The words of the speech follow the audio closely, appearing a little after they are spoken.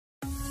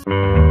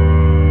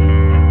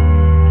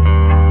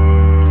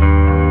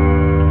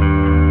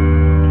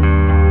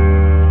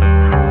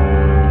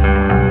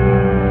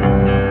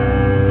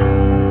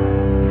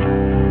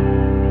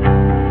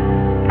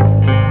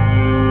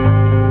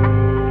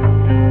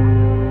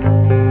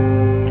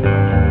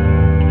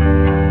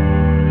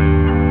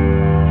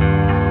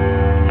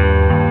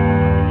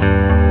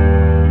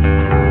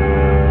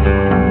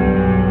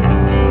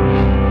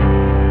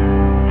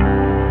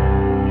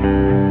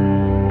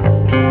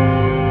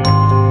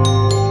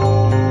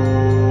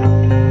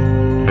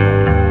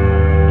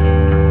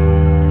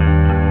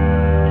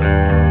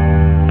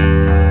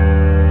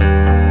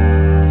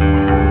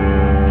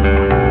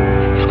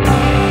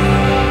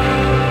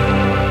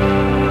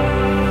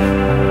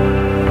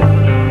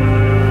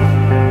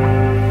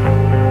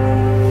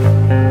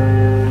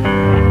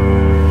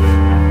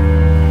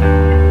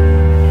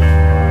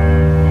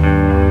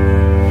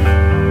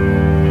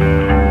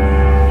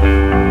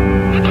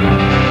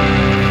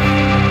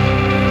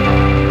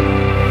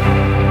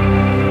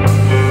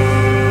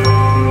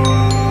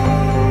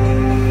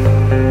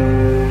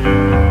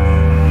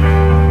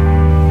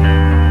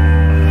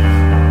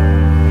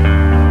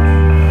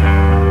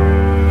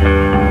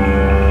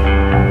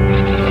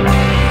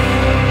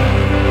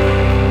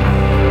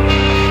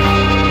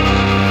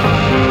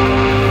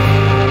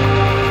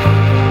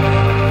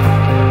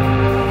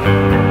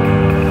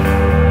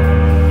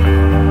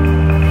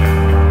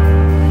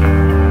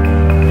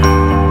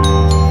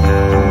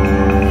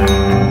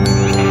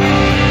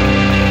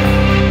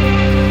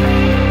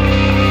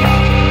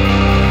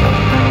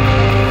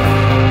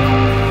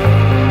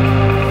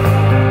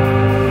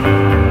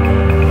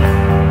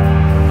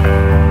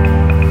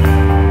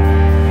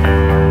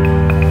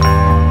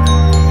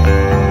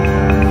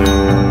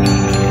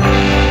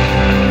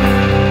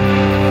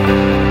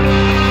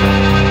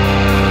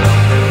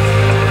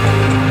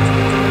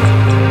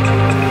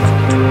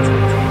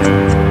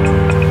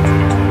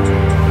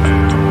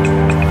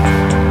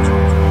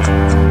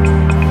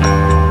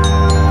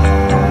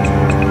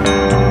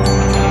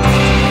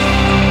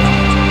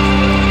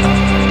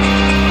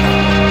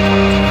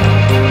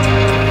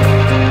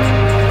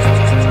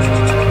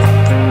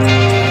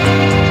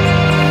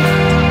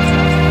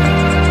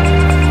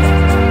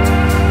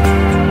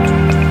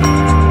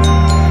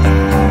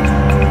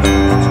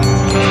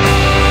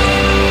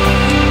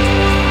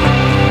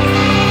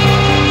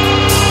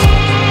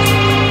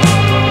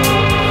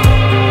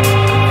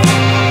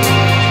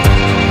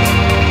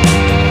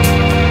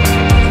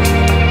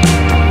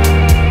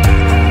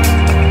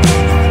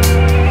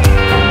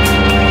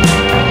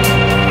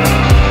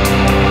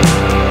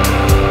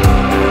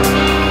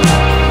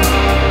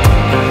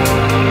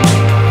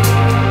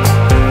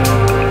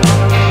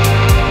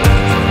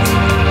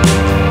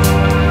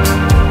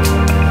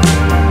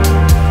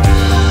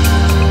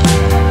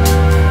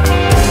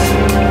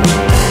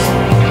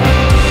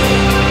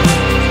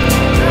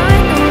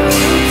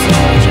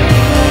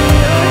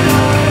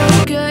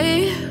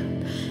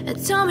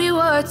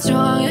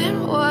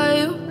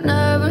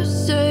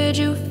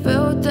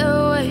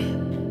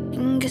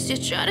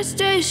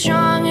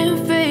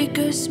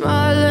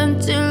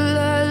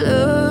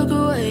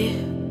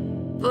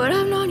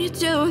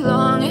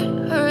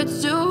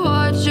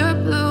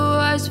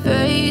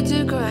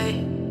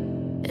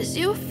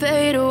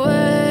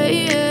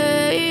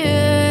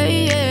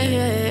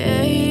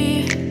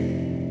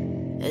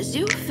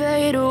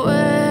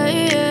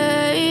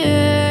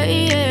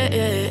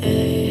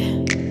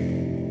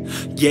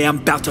Yeah, I'm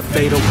about to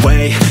fade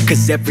away,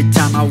 cause every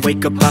time I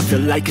wake up I feel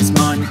like it's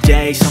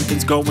Monday.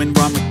 Something's going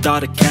wrong with all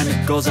the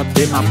chemicals up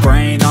in my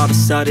brain. All of a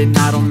sudden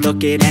I don't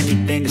look at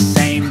anything the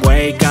same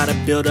way. Gotta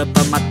build up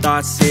of my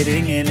thoughts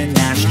sitting in an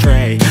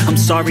ashtray. I'm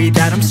sorry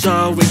that I'm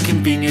so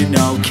inconvenient,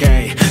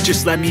 okay.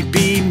 Just let me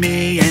be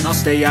me and I'll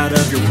stay out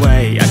of your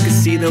way. I can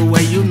see the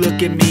way you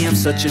look at me, I'm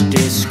such a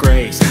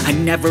disgrace. I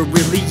never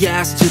really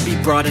asked to be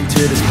brought into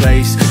this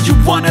place. You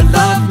wanna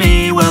love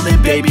me? Well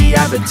then baby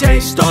I have a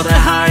taste. All the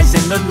highs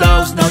and the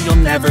lows, no you'll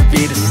never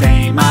be the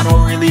same. I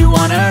don't really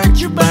wanna hurt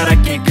you but I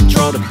can't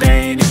control the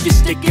pain. If you're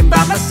sticking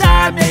by my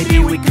side maybe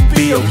we could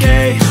be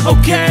okay.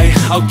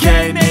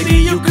 Okay, maybe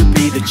you could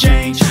be the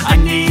change I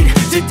need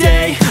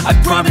today. I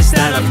promise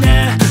that I've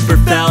never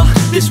felt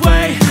this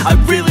way. I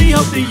really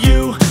hope that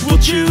you will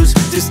choose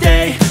to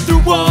stay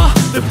through all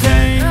the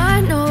pain.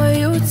 I know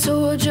you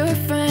told your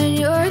friend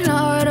you're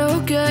not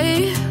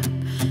okay,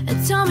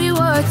 and tell me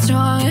what's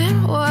wrong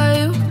and why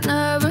you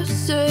never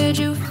said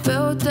you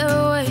felt that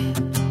way.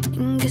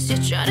 Guess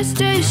you're trying to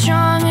stay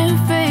strong and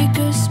fake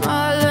a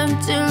smile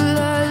until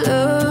I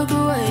look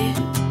away.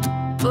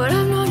 But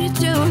I've known you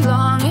too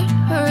long, it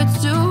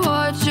hurts to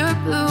watch your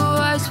blue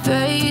eyes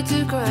fade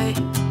to gray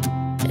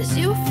as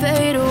you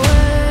fade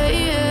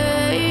away,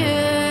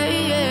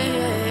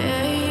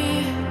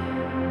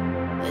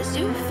 as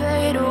you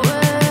fade away.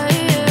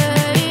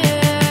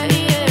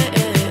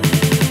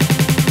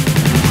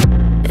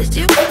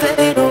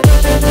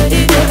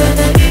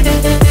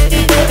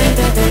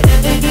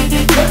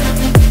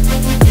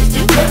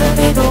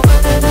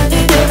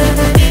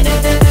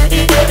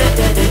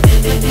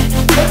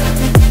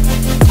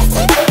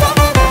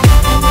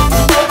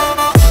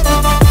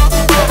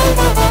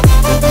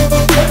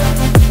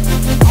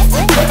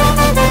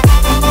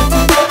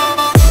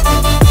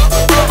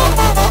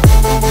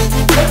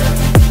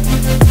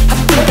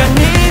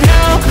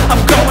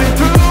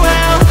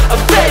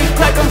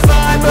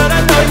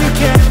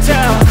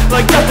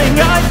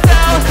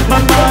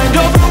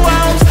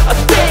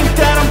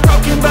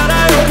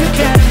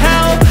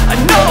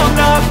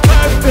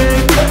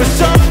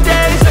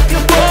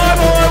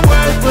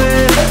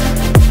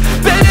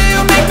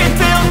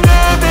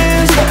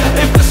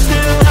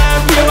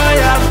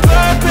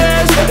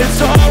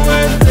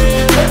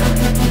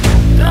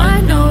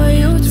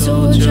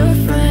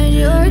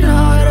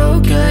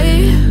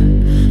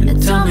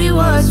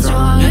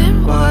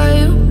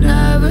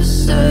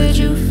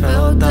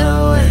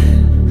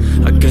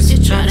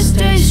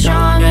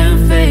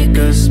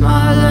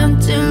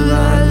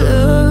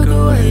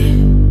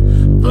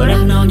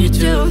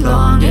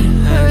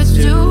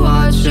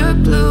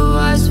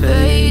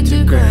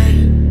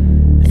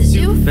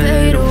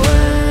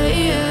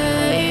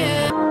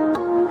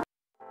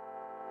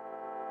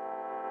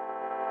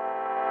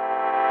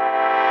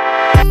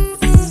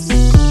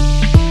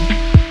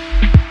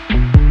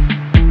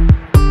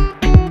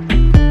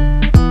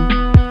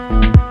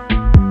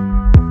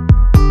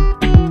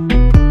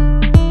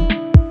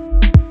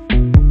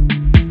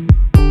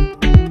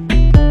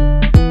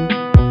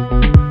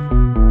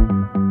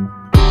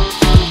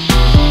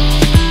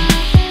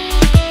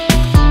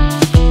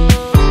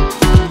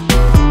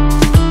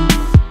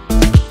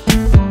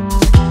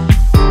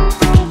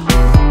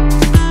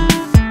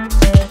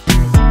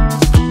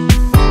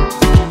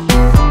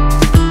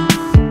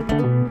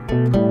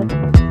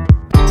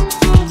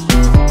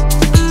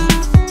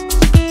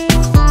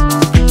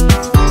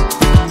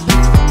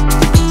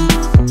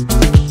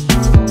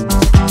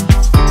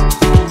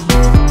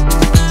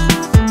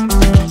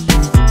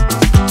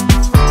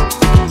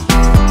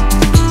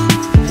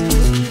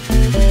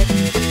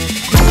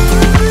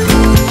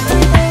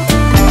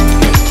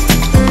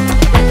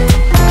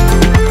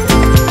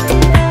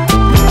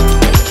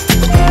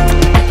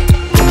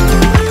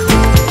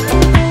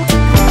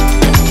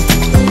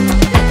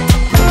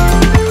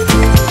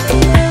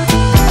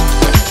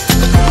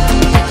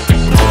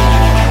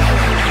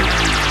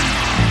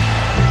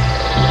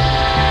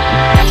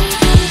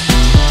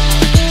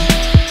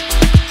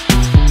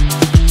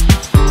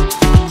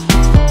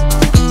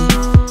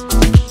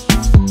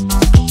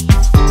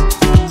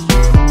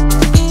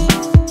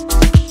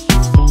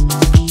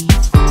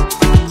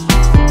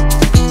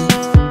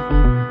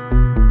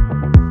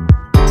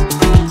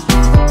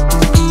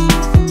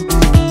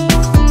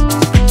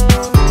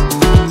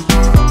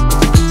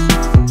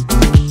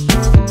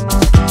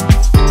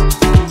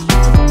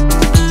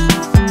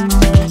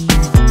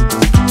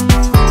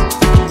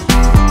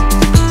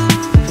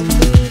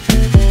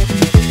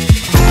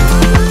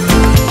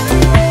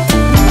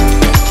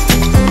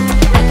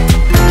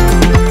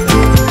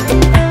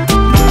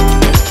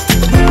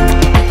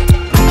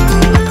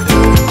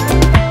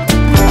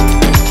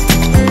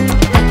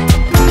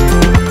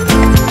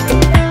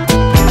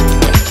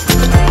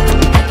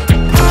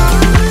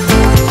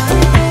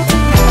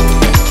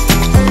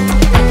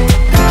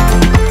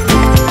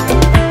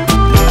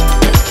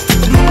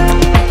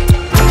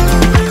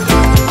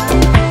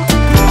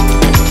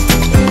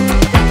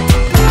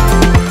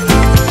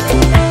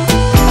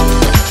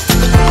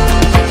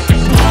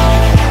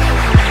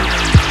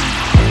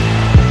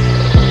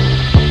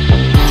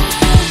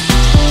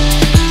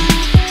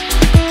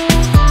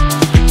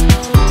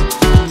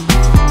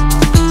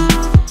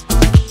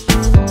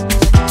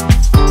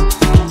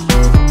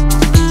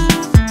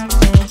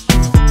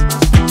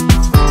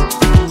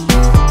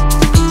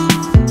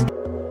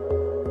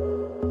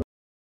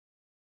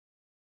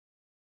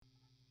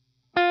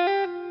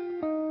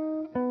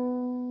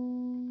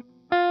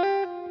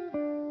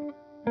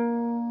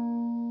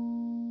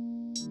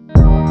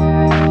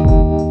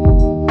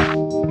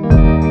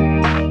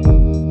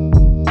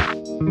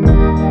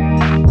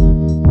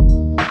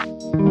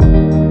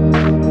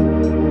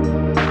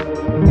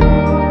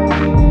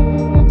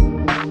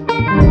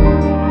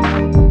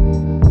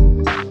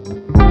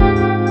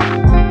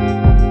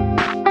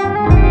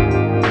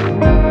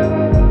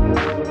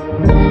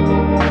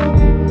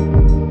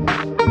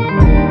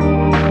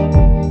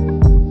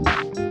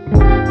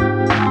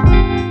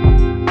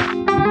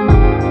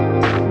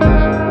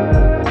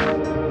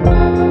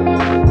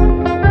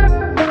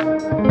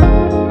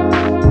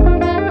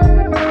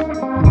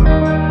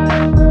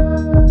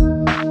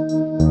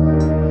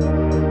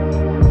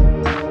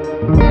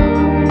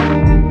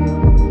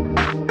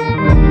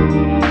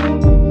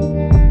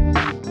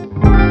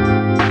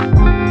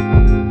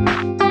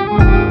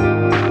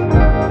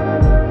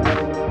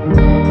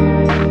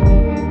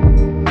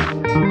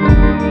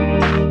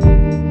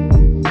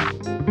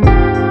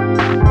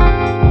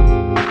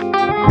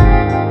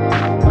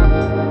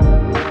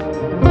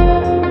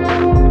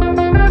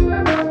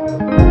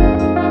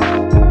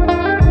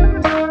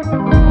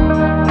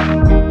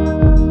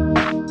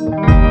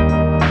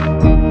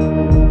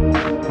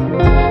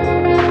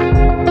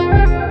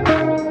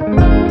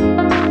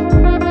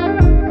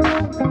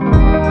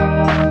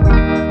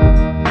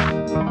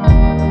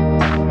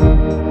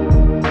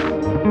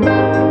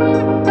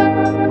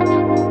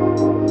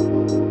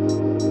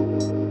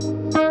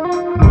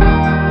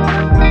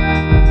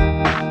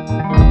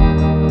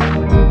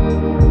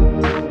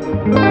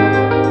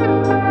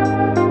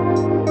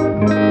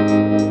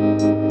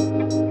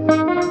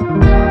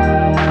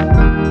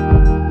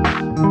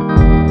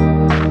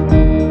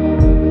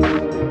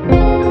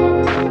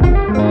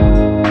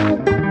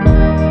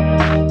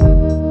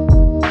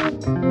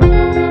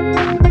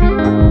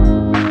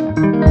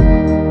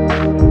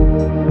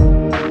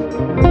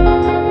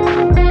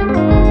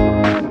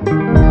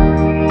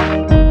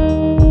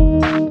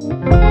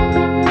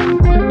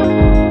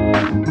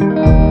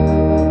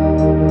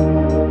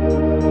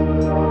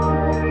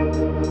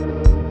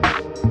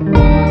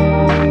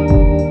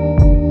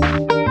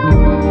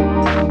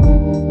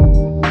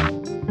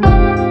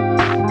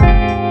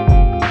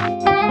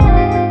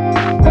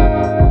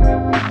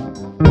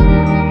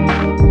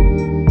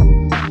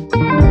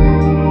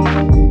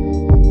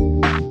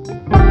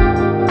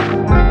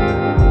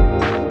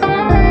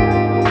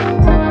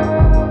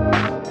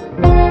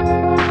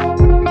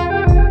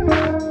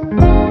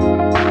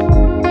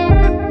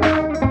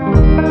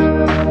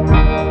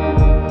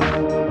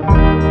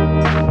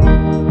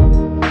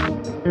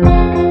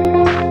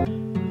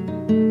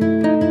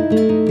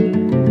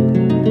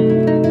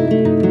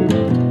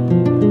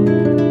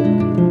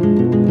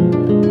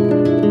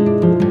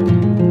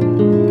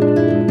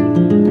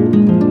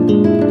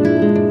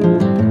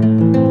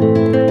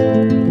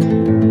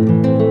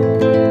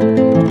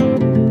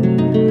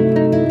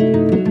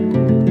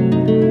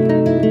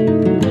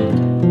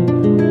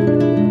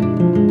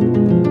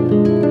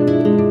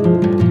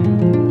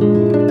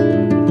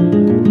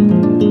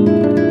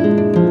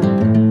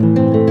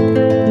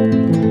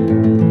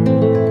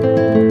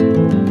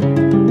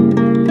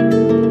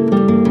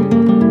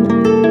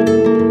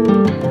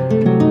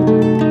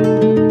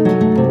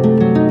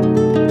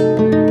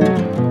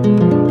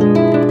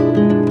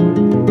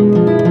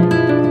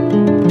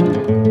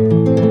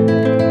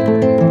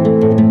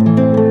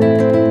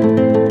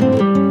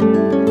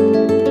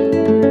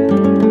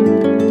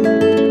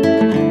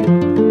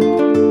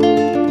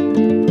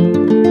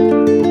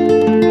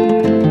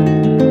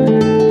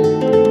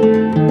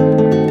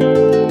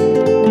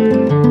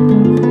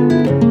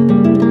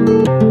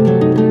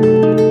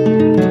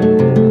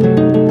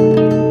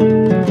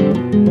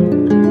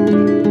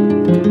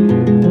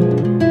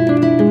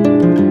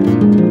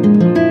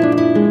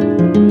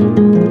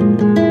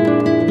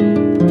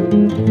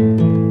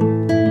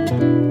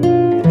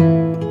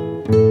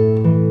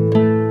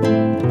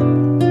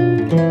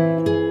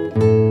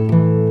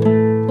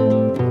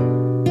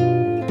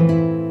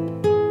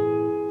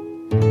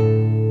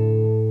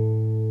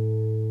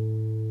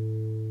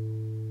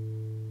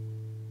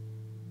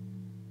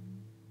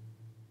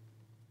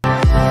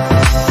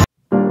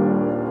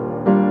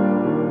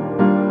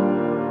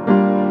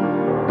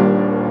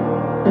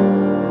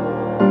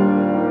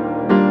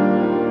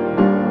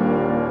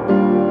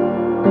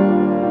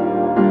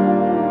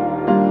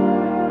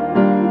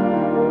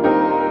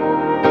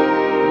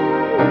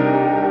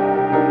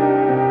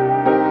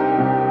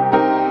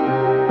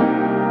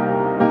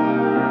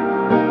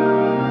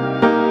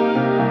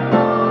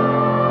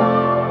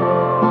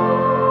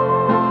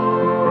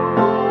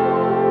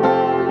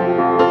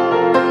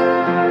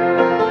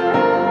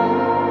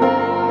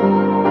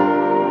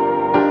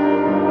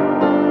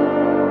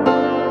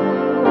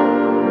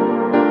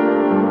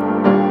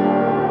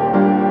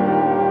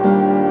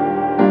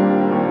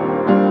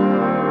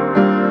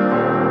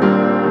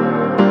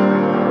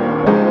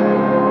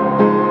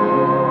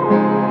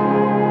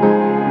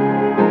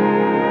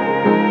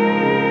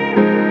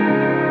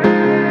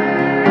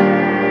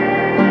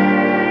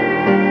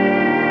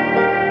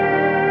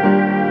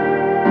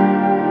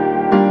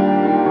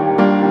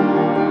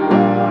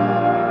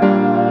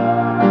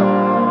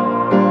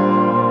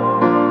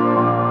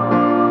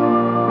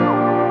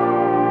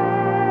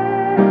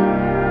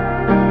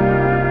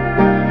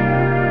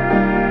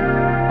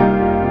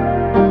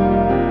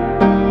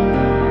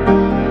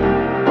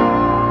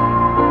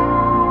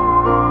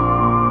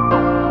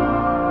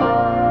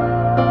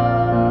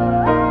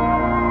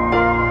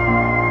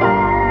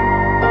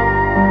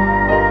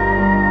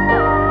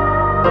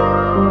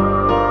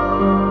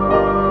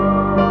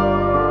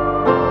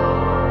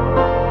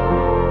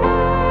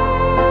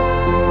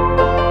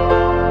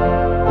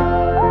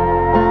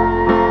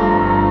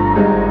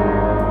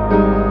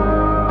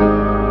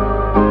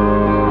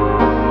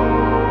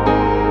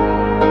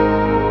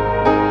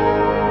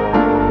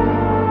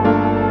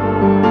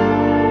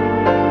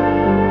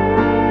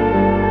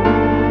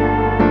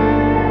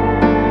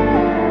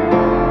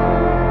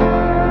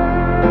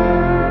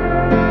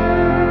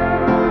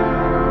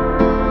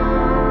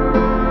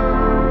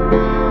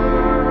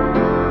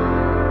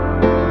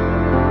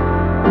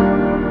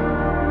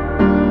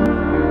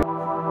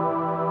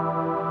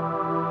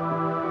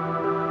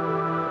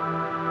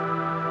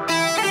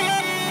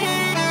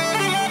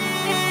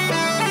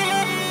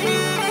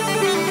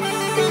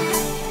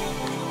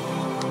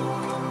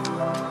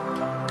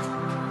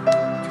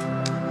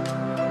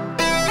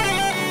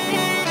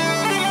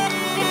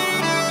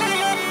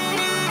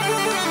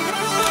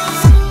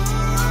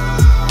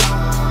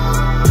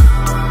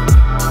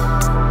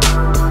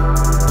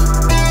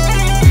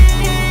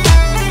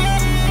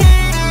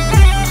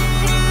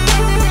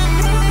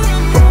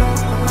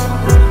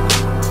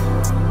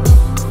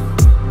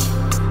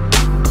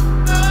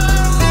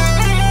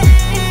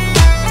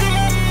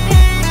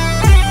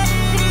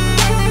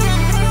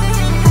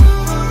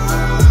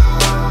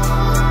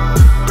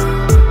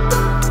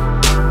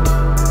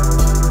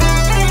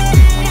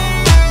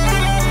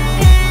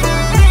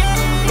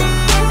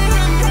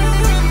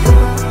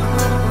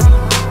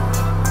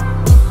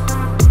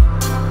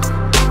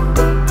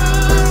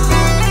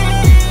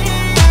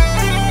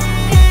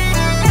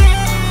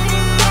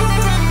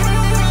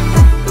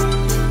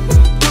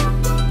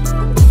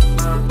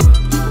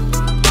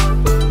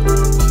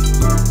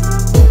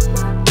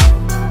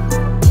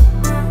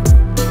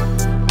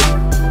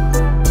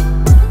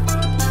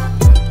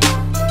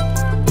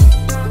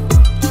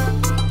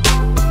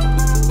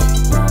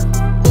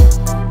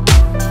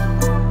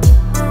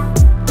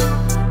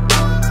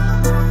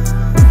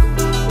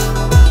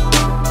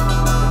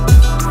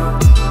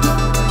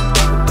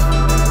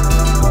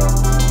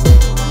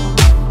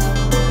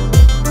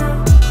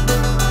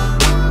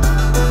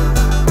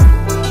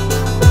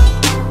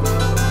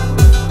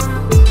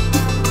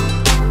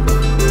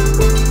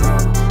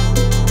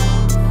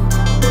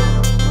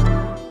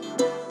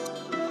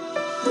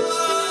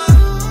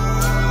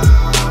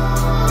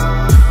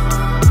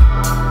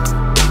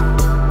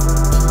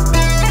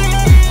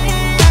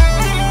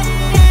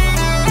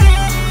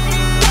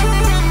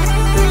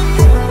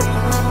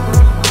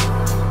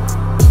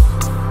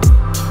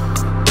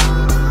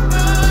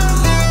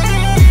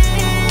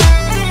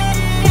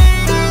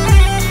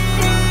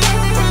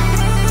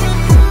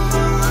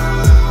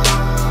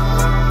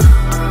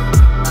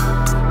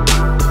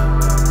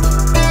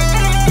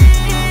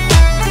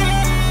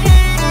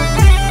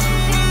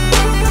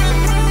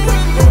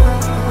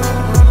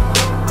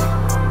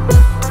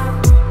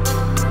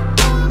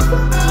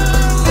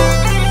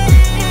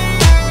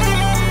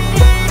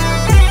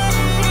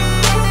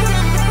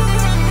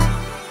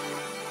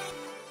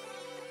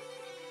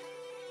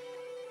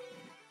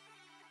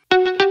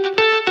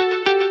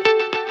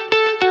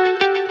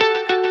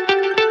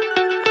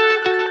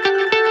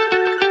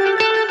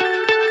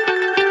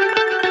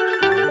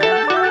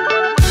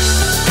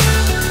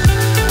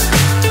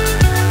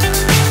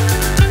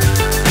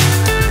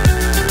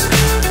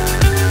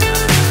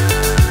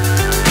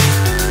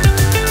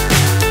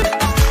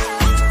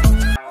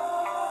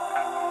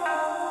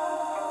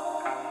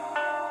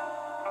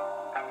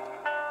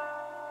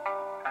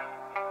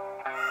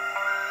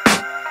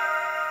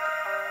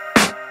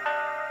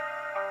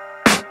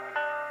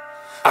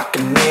 I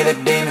can hear the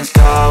demons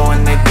call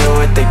when they do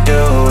what they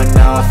do. And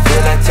now I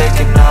feel like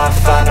taking off,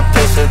 find a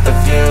place with a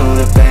view.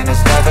 The pain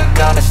is never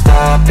gonna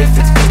stop if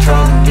it's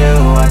controlling you.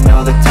 I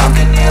know that time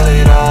can heal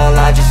it all,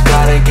 I just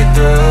gotta get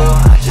through.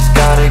 I just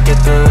gotta get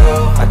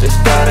through, I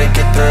just gotta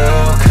get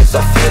through. Cause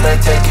I feel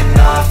like taking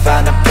off,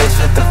 find a place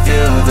with a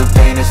view. The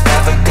pain is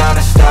never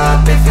gonna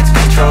stop if it's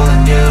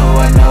controlling you.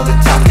 I know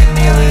that time can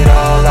heal it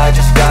all, I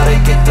just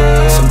gotta get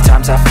through.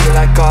 Sometimes I feel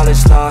like all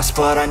is lost,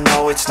 but I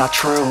know it's not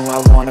true.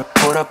 I wanna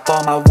put up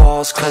all my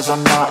walls cause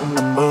I'm not in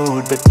the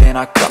mood, but then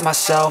I cut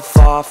myself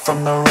off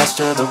from the rest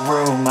of the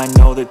room. I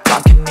know that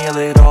time can heal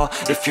it all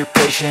if you're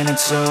patient and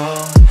soon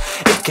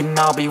it can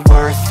all be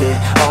worth it,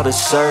 all the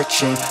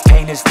searching.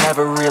 Pain is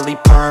never really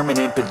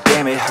permanent, but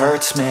damn it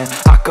hurts, man.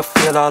 I could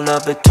feel all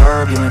of the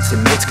turbulence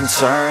and it's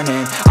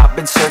concerning. I've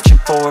been searching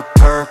for a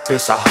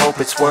purpose, I hope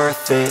it's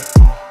worth it.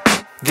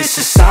 This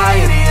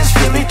society is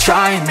really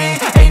trying me.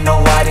 Ain't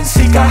no hide and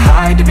seek, I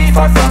hide to be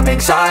far from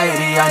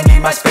anxiety. I need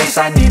my space,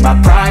 I need my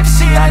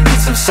privacy. I need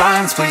some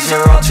silence, please,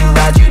 you're all too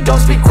loud. You don't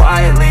speak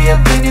quietly,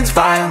 opinions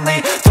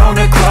violently thrown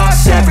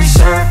across every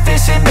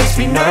surface. It makes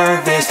me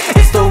nervous,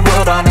 is the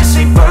world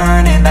honestly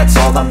burning? That's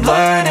all I'm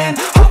learning.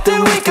 Hope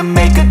that we can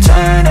make a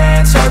turn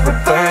and start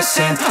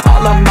reversing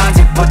all our minds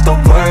and put the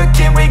work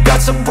in. We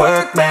got some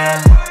work,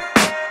 man.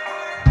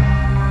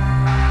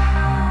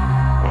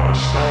 I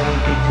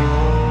started to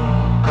do.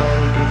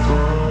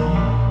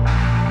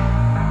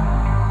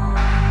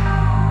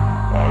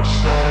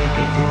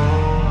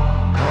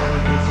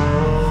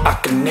 I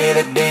can hear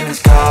the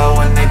demons call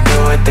when they do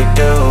what they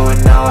do.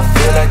 And now I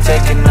feel like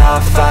taking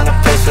off, find a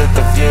place with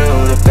a view.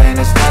 The pain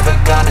is never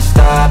gonna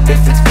stop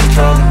if it's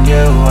controlling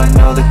you. I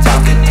know that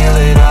time can heal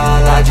it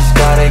all, I just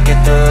gotta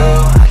get through.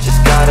 I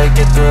just gotta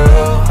get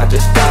through, I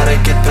just gotta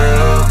get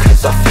through.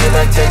 Cause I feel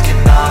like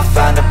taking off,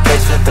 find a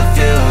place with a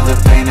view. The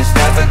pain is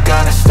never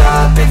gonna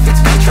stop if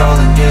it's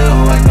controlling you.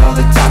 I know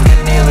that time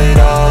can heal it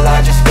all,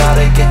 I just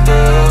gotta get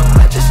through.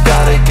 I just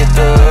gotta get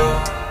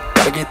through.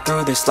 Gotta get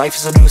through this, life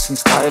is a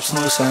nuisance, tie up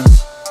some loose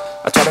ends.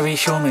 I try to be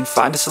human,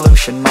 find a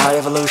solution, my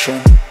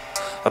evolution.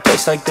 A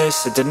place like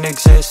this, it didn't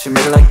exist, we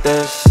made it like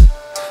this.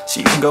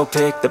 So you can go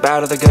pick the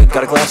bad or the good,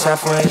 got a glass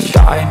halfway.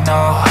 I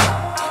know,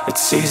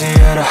 it's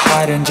easier to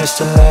hide than just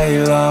to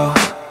lay low.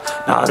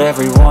 Not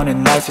everyone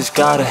in life has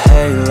got a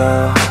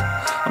halo.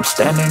 I'm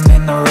standing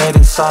in the red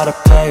inside a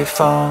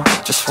payphone,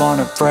 just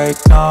wanna break,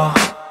 no.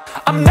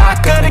 I'm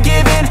not gonna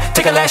give in,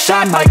 take a last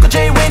shot, Michael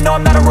J. Win. No,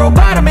 I'm not a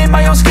robot, I'm in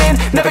my own skin.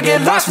 Never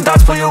get lost when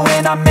thoughts pull you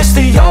in. I miss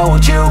the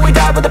old you, we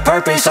died with a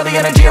purpose. All the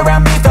energy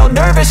around me felt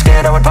nervous,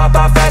 scared I would pop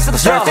out fast to the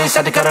surface.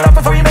 Had to cut it off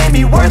before you made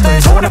me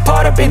worthless. Torn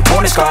apart, I've been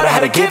torn and scarred. I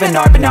had a given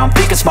art, but now I'm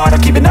thinking smart.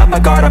 I'm keeping up my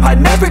guard, I'm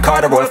hiding every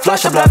card. A royal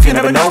flush of bluff, you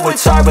never know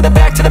what's hard. With a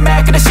back to the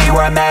mat, gonna see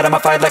where I'm at. I'ma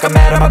fight like I'm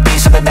mad, I'ma be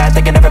something that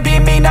they can never be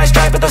me. Nice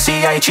try, but they'll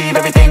see I achieve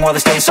everything while they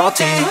stay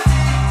salty.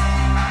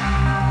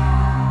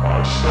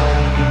 I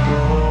started to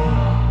go.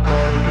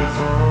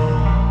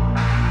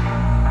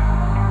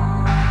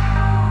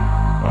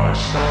 I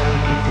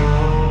started to do